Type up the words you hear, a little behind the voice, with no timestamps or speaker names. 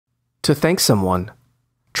To thank someone,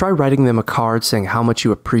 try writing them a card saying how much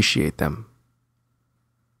you appreciate them.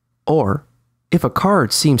 Or, if a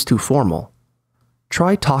card seems too formal,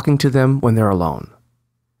 try talking to them when they're alone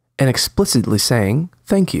and explicitly saying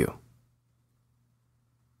thank you.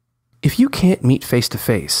 If you can't meet face to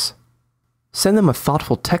face, send them a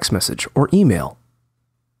thoughtful text message or email.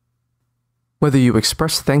 Whether you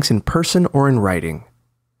express thanks in person or in writing,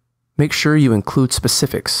 make sure you include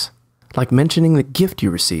specifics, like mentioning the gift you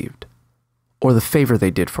received or the favor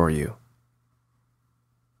they did for you.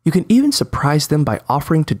 You can even surprise them by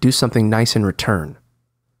offering to do something nice in return,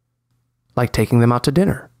 like taking them out to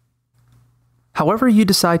dinner. However you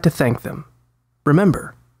decide to thank them,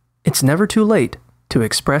 remember, it's never too late to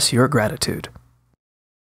express your gratitude.